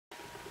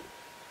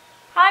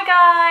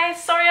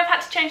guys, sorry I've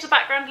had to change the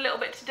background a little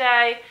bit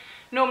today.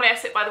 Normally I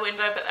sit by the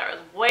window, but there is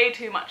way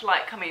too much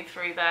light coming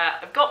through there.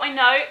 I've got my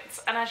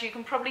notes, and as you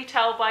can probably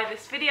tell by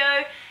this video,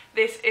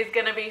 this is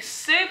going to be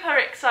super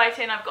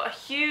exciting. I've got a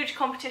huge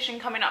competition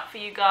coming up for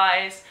you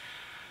guys.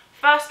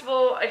 First of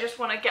all, I just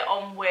want to get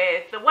on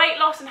with the weight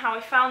loss and how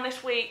I found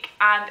this week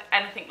and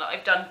anything that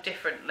I've done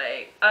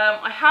differently.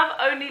 I have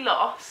only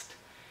lost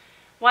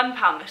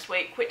 £1 this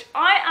week, which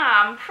I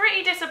am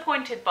pretty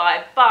disappointed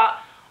by, but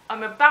I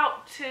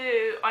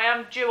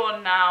am due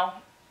on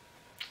now,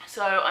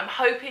 so I'm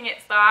hoping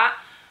it's that.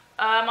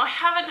 I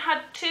haven't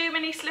had too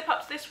many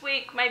slip-ups this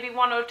week, maybe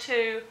one or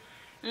two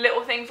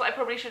little things that I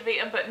probably should have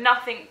eaten, but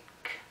nothing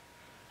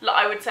like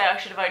I would say I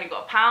should have only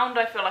got £1.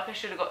 I feel like I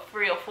should have got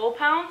 £3 or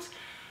 £4.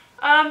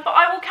 But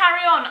I will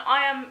carry on.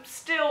 I am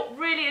still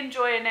really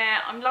enjoying it.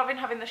 I'm loving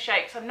having the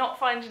shakes. I'm not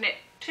finding it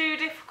too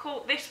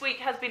difficult. This week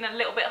has been a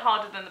little bit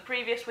harder than the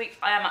previous weeks.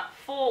 I am at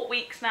 4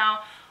 weeks now.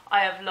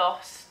 I have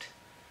lost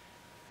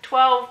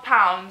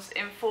 £12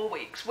 in 4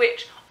 weeks,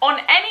 which on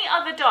any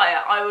other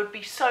diet I would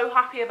be so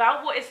happy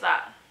about. What is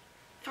that?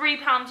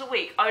 £3 a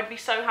week. I would be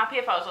so happy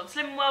if I was on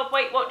Slim World,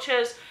 Weight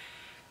Watchers,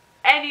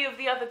 any of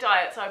the other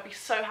diets. I would be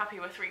so happy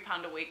with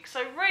 £3 a week.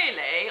 So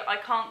really, I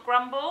can't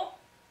grumble.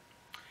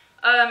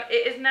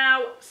 It is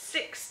now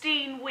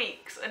 16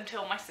 weeks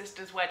until my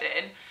sister's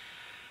wedding,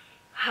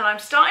 and I'm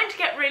starting to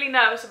get really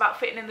nervous about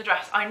fitting in the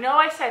dress. I know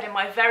I said in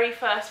my very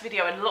first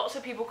video, and lots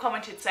of people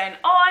commented saying,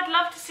 oh, I'd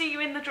love to see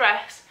you in the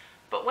dress,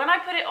 but when I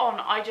put it on,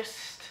 I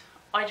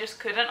just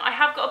couldn't. I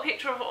have got a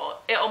picture of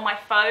it on my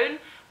phone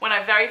when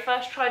I very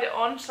first tried it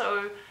on,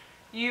 so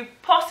you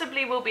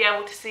possibly will be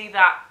able to see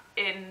that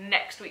in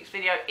next week's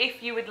video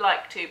if you would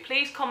like to.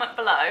 Please comment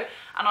below,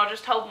 and I'll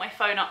just hold my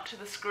phone up to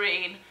the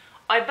screen.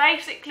 I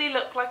basically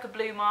look like a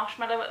blue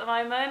marshmallow at the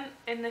moment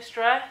in this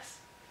dress.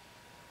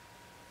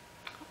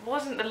 It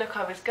wasn't the look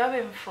I was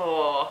going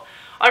for.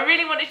 I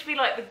really wanted to be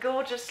like the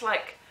gorgeous,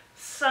 like,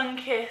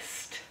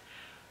 sun-kissed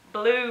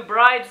blue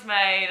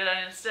bridesmaid,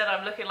 and instead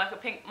I'm looking like a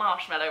pink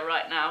marshmallow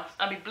right now.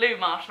 I mean blue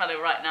marshmallow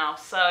right now,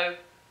 so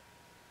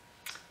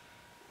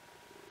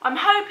I'm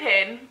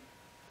hoping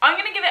I'm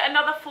going to give it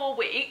another 4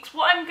 weeks.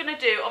 What I'm going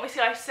to do,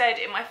 obviously I said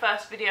in my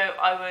first video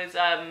I was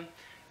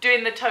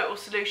doing the total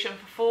solution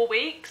for 4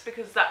 weeks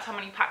because that's how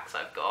many packs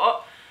I've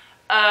got.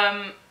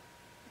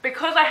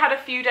 Because I had a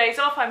few days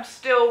off, I'm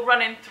still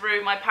running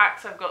through my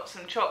packs. I've got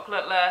some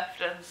chocolate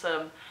left and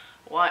some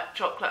white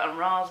chocolate and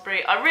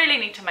raspberry. I really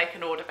need to make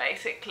an order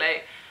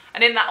basically.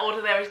 And in that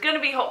order there is going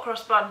to be hot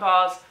cross bun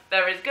bars,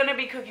 there is going to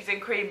be cookies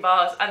and cream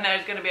bars, and there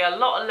is going to be a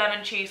lot of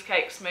lemon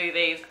cheesecake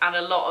smoothies and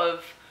a lot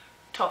of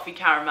toffee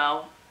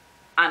caramel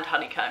and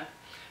honeycomb.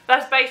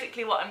 That's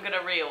basically what I'm going to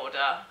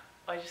reorder.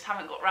 I just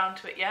haven't got round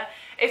to it yet.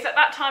 It's at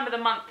that time of the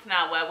month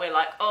now where we're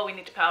like, oh, we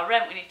need to pay our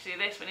rent, we need to do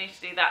this, we need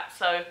to do that.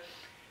 So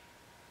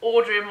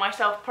ordering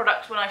myself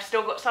products when I've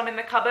still got some in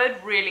the cupboard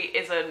really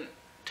isn't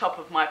top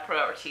of my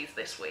priorities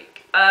this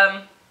week.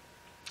 I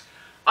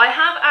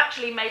have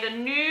actually made a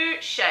new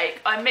shake.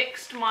 I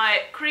mixed my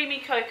creamy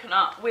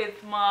coconut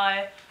with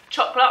my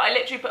chocolate. I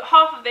literally put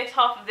half of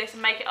this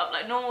and make it up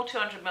like normal,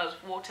 200 ml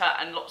of water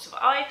and lots of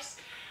ice.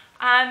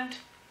 And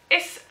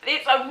it's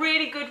a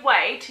really good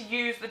way to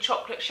use the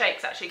chocolate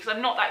shakes actually, because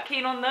I'm not that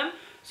keen on them.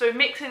 So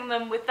mixing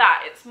them with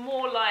that, it's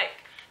more like,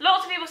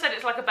 lots of people said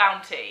it's like a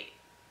Bounty.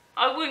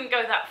 I wouldn't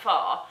go that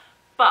far,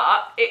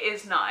 but it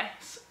is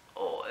nice.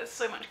 Oh, there's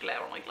so much glare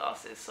on my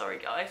glasses, sorry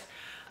guys.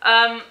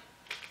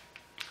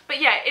 But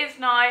yeah, it is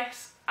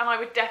nice, and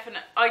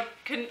I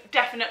can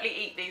definitely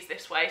eat these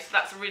this way, so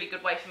that's a really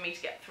good way for me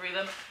to get through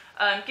them.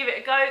 Give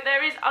it a go.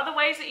 There is other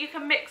ways that you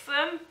can mix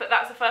them, but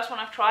that's the first one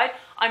I've tried.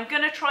 I'm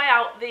going to try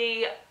out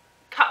the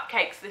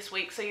cupcakes this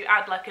week, so you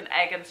add like an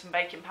egg and some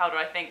baking powder,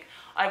 I think.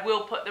 I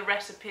will put the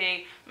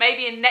recipe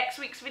maybe in next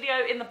week's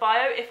video in the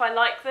bio if I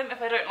like them.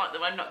 If I don't like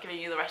them, I'm not giving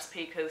you the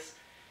recipe because,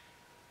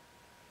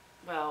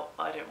 well,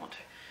 I don't want to.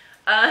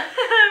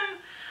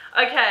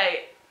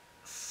 Okay,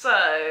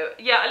 so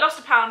yeah, I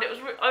lost £1.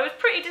 I was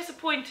pretty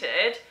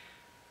disappointed,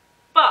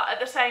 but at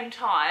the same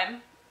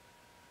time,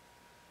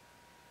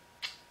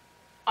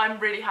 I'm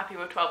really happy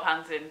with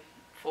 £12 in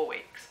 4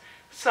 weeks.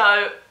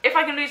 So if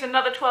I can lose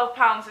another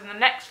 £12 in the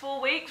next 4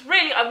 weeks,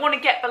 really I want to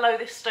get below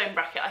this stone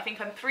bracket. I think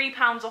I'm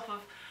 £3 off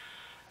of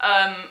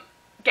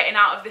getting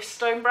out of this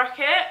stone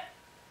bracket.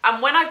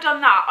 And when I've done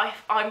that,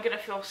 I'm going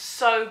to feel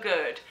so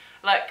good.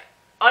 Like,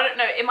 I don't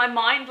know, in my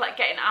mind, like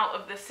getting out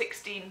of the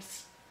 16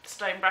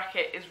 stone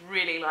bracket is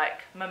really like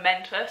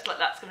momentous. Like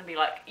that's going to be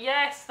like,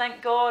 yes,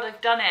 thank God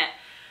I've done it.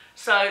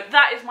 So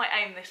that is my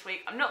aim this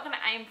week. I'm not going to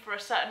aim for a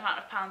certain amount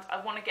of pounds.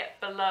 I want to get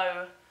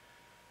below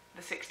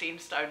the 16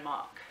 stone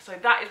mark. So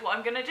that is what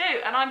I'm going to do.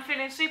 And I'm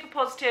feeling super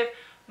positive.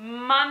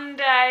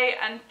 Monday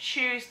and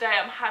Tuesday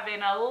I'm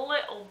having a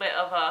little bit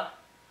of a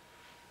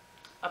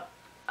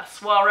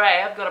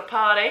soiree. I've got a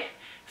party.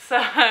 So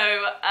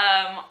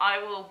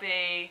I will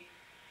be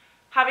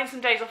having some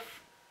days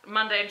off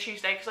Monday and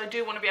Tuesday because I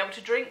do want to be able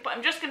to drink. But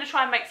I'm just going to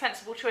try and make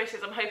sensible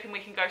choices. I'm hoping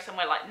we can go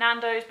somewhere like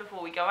Nando's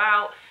before we go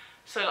out.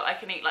 so that I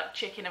can eat like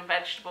chicken and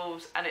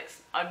vegetables, and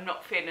I'm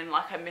not feeling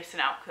like I'm missing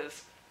out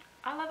because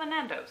I love a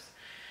Nando's.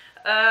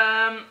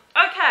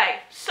 Okay,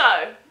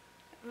 so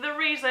the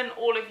reason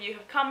all of you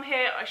have come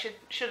here, I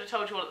should have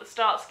told you all at the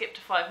start, skip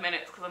to 5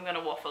 minutes because I'm going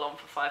to waffle on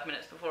for 5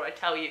 minutes before I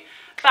tell you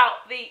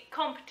about the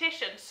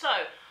competition.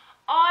 So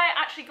I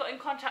actually got in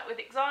contact with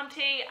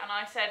Exante and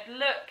I said,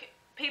 look,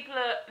 people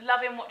are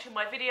loving watching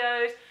my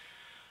videos.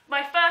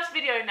 My first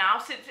video now,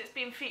 since it's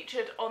been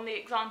featured on the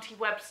Exante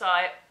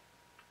website,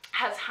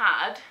 has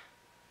had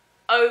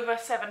over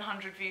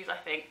 700 views, I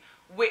think,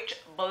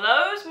 which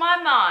blows my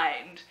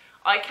mind.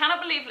 I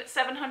cannot believe that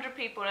 700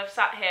 people have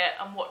sat here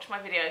and watched my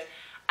videos.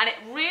 And it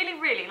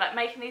really, like,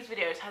 making these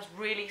videos has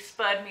really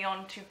spurred me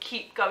on to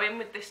keep going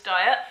with this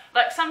diet.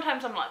 Like,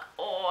 sometimes I'm like,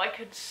 oh, I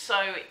could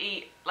so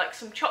eat, like,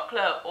 some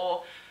chocolate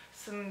or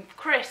some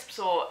crisps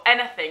or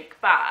anything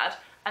bad.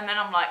 And then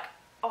I'm like,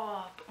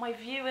 oh, but my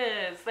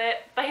viewers, they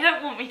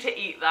don't want me to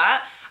eat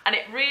that. And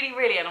it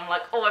really, and I'm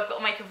like, oh, I've got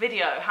to make a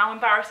video. How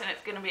embarrassing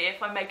it's going to be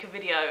if I make a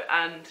video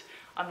and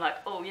I'm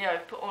like, oh, yeah,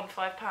 I've put on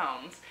 5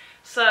 pounds.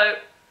 So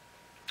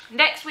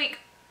next week,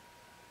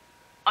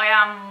 I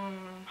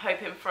am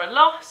hoping for a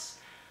loss,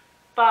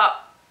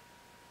 but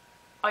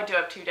I do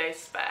have 2 days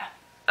spare.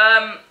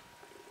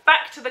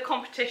 Back to the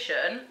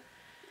competition.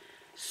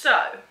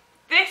 So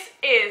this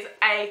is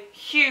a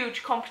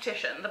huge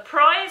competition. The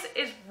prize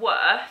is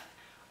worth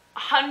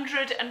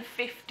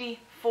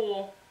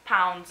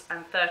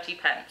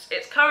 £154.30.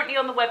 It's currently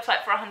on the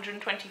website for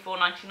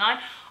 £124.99.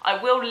 I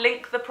will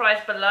link the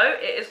prize below.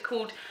 It is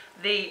called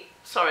the,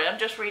 sorry, I'm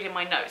just reading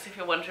my notes if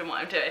you're wondering what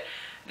I'm doing.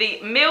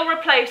 The Meal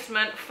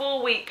Replacement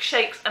 4-Week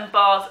Shakes and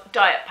Bars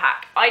Diet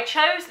Pack. I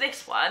chose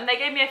this one. They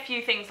gave me a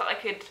few things that I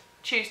could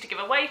choose to give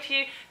away to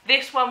you.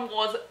 This one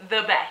was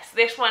the best.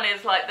 This one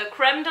is like the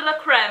creme de la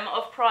creme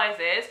of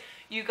prizes.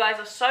 You guys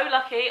are so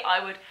lucky.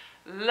 I would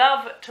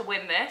love to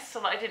win this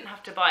so that I didn't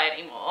have to buy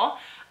any more.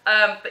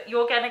 But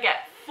you're going to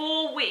get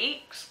 4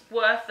 weeks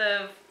worth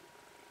of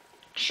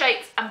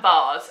shakes and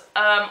bars.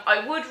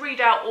 I would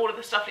read out all of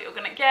the stuff that you're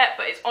going to get,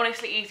 but it's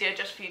honestly easier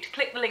just for you to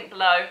click the link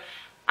below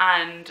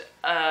and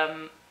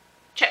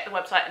check the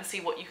website and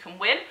see what you can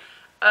win.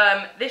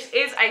 This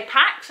is a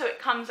pack, so it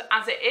comes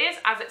as it is,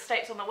 as it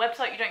states on the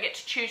website. You don't get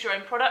to choose your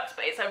own products,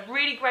 but it's a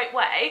really great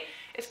way,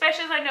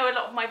 especially as I know a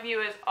lot of my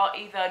viewers are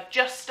either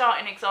just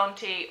starting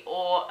Exante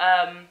or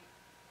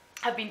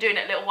have been doing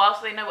it a little while,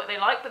 so they know what they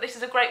like. But this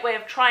is a great way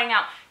of trying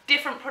out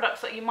different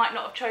products that you might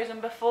not have chosen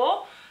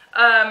before.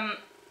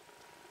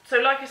 So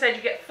like I said,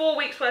 you get 4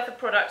 weeks worth of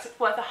products. It's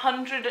worth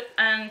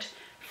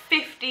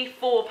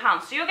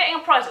 £154. So you're getting a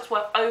prize that's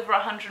worth over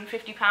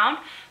 £150.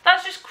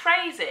 That's just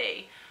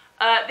crazy.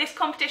 This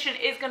competition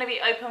is going to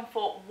be open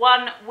for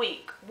 1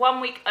 week. 1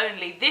 week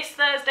only. This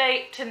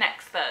Thursday to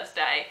next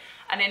Thursday.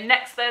 And in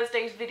next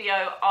Thursday's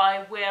video,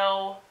 I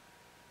will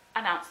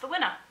announce the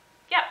winner.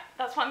 Yeah,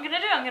 that's what I'm going to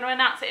do. I'm going to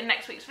announce it in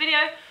next week's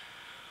video.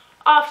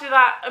 After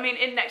that,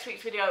 in next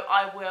week's video,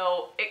 I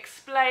will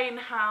explain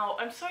how...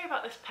 I'm sorry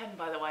about this pen,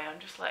 by the way. I'm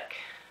just like...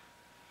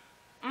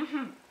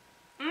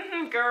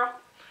 girl.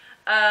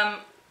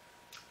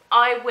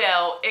 I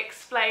will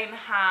explain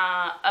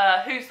how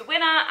who's the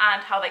winner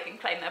and how they can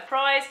claim their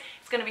prize.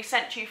 It's going to be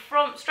sent to you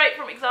straight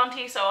from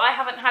Exante, so I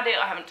haven't had it.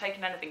 I haven't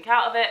taken anything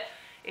out of it,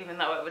 even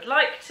though I would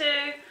like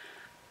to.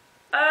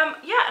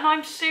 Yeah, and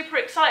I'm super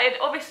excited.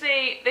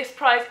 Obviously, this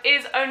prize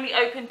is only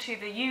open to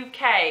the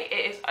UK.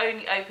 It is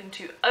only open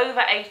to over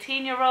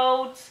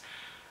 18-year-olds.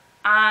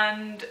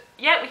 And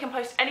yeah, we can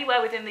post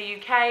anywhere within the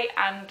UK,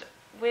 and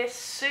we're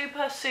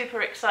super,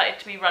 super excited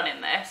to be running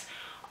this.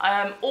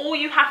 All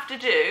you have to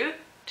do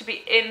to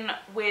be in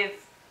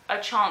with a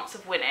chance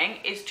of winning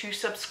is to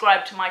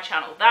subscribe to my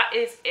channel. That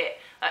is it.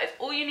 That is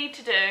all you need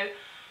to do.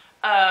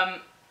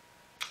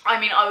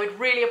 I would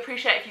really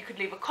appreciate if you could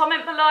leave a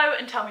comment below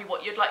and tell me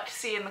what you'd like to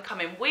see in the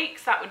coming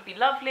weeks. That would be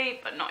lovely,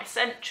 but not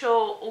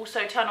essential.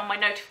 Also, turn on my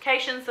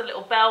notifications, the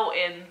little bell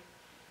in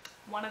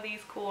one of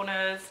these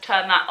corners.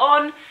 Turn that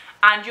on,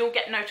 and you'll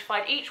get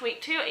notified each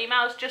week to your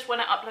emails just when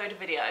I upload a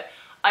video.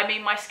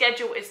 My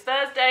schedule is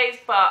Thursdays,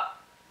 but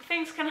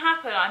things can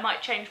happen. I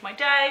might change my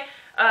day,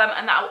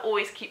 and that will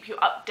always keep you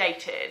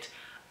updated.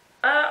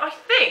 I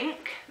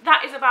think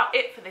that is about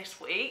it for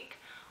this week.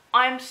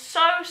 I'm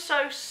so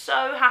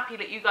happy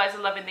that you guys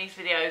are loving these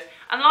videos,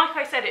 and like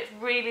I said, it's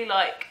really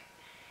like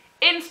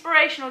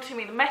inspirational to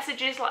me, the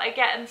messages that I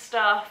get and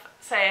stuff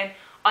saying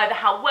either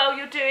how well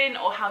you're doing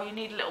or how you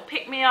need a little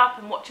pick-me-up,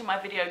 and watching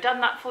my video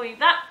done that for you.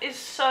 That is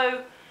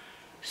so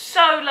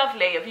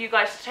lovely of you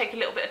guys to take a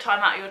little bit of time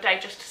out of your day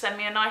just to send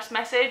me a nice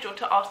message or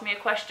to ask me a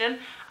question,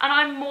 and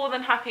I'm more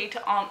than happy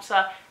to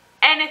answer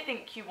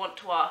anything you want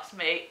to ask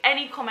me,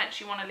 any comments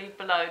you want to leave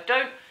below.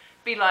 Don't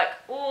be like,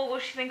 oh, will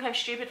she think I'm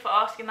stupid for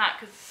asking that?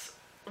 Because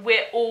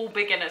we're all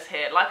beginners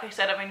here. Like I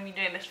said, I've only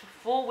been doing this for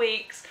 4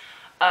 weeks.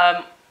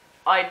 I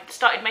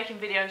started making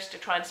videos to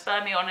try and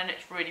spur me on, and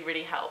it's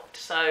really helped.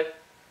 So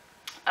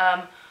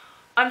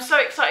I'm so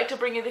excited to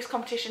bring you this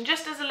competition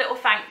just as a little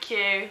thank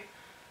you.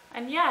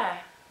 And yeah,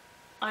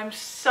 I'm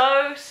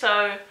so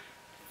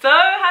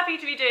happy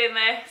to be doing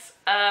this.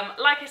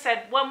 Like I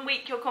said, 1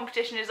 week your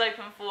competition is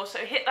open for, so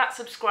hit that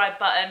subscribe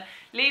button,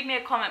 leave me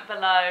a comment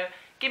below,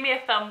 give me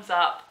a thumbs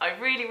up. I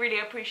really, really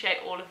appreciate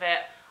all of it.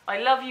 I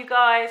love you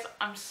guys.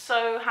 I'm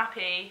so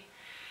happy.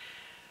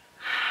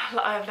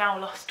 I have now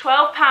lost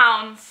 12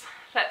 pounds.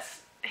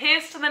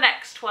 Here's to the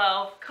next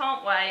 12.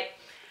 Can't wait.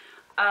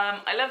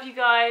 I love you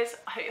guys.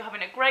 I hope you're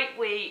having a great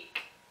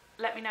week.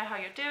 Let me know how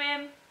you're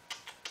doing.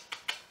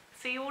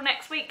 See you all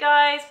next week,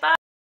 guys. Bye.